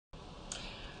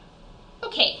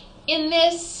in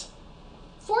this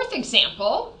fourth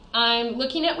example, I'm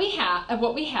looking at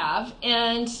what we have,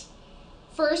 and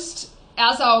first,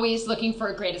 as always, looking for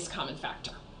a greatest common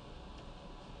factor.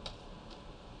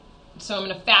 So I'm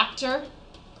going to factor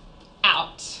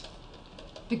out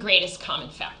the greatest common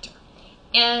factor.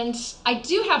 And I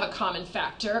do have a common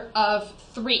factor of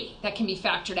 3 that can be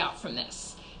factored out from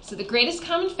this. So the greatest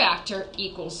common factor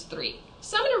equals 3.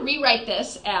 So I'm going to rewrite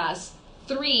this as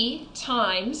 3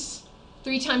 times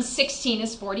 16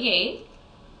 is 48.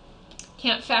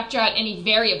 Can't factor out any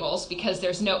variables because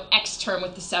there's no x term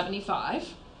with the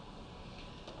 75.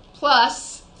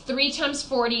 Plus 3 times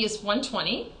 40 is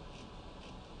 120.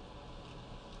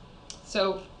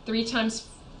 So 3 times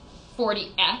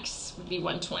 40x would be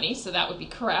 120, so that would be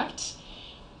correct.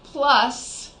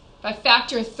 Plus, if I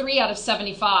factor 3 out of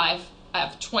 75, I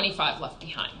have 25 left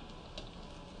behind.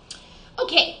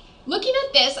 Okay, looking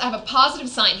at this, I have a positive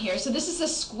sign here. So this is a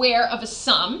square of a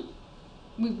sum.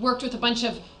 We've worked with a bunch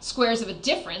of squares of a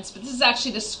difference, but this is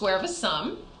actually the square of a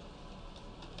sum.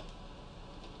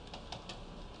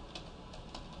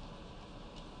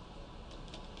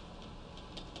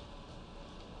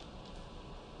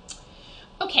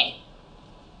 Okay,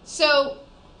 so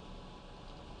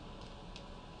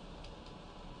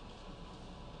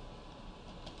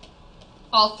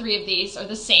all 3 of these are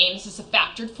the same. This is the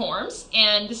factored forms,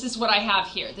 and this is what I have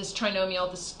here. This trinomial,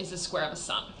 this is the square of a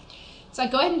sum. So I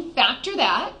go ahead and factor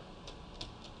that.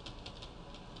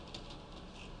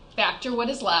 Factor what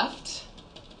is left,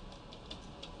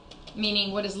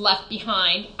 meaning what is left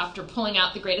behind after pulling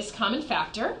out the greatest common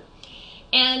factor.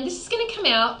 And this is going to come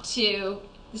out to,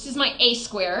 this is my a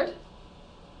squared.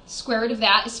 Square root of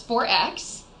that is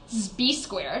 4x. This is b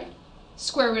squared.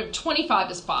 Square root of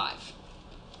 25 is 5.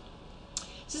 So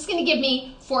this is going to give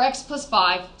me 4x plus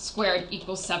 5 squared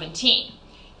equals 17.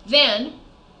 Then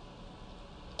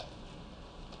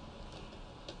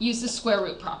use the square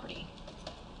root property,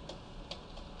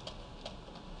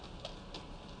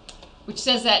 which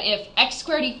says that if x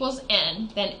squared equals n,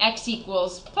 then x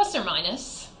equals plus or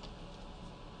minus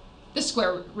the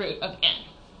square root of n.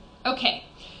 Okay,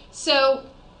 so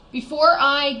before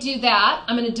I do that,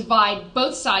 I'm going to divide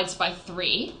both sides by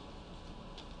 3.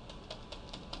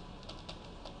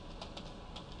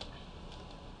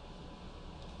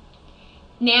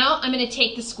 Now I'm going to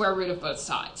take the square root of both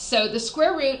sides. So the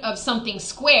square root of something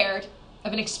squared,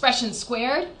 of an expression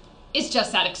squared, is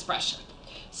just that expression.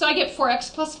 So I get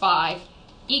 4x plus 5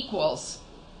 equals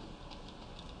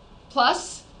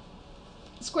plus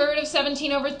the square root of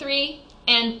 17 over 3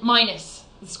 and minus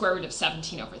the square root of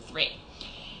 17 over 3.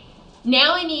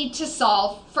 Now I need to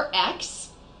solve for x.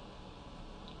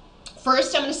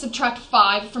 First, I'm going to subtract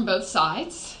 5 from both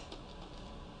sides.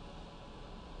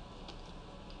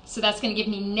 So that's going to give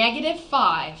me negative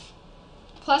 5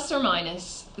 plus or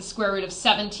minus the square root of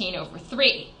 17 over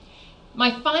 3.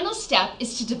 My final step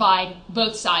is to divide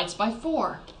both sides by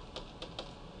 4.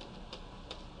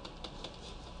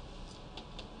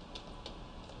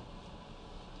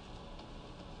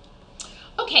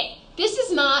 Okay, this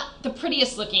is not the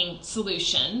prettiest looking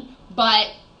solution, but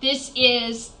this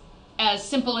is as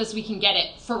simple as we can get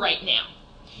it for right now.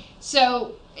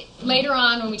 So later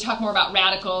on, when we talk more about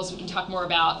radicals, we can talk more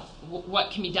about what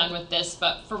can be done with this.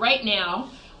 But for right now,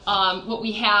 what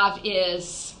we have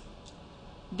is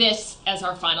this as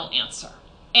our final answer.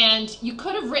 And you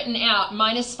could have written out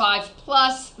minus 5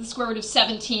 plus the square root of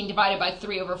 17 divided by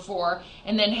 3 over 4,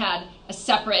 and then had a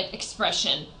separate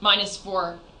expression, minus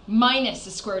 4 minus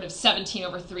the square root of 17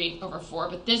 over 3 over 4.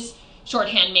 But this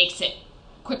shorthand makes it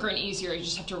quicker and easier. You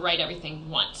just have to write everything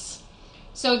once.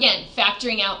 So again,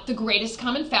 factoring out the greatest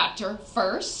common factor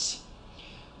first,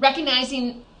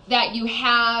 recognizing that you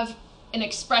have an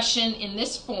expression in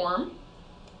this form,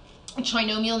 a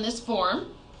trinomial in this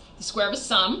form, the square of a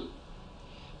sum,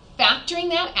 factoring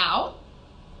that out,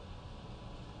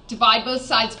 divide both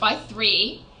sides by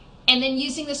 3, and then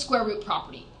using the square root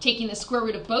property, taking the square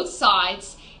root of both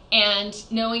sides and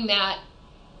knowing that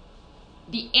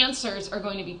the answers are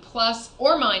going to be plus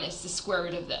or minus the square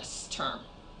root of this term.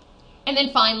 And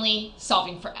then finally,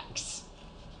 solving for x.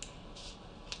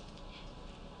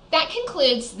 That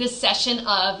concludes this session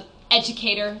of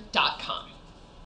Educator.com.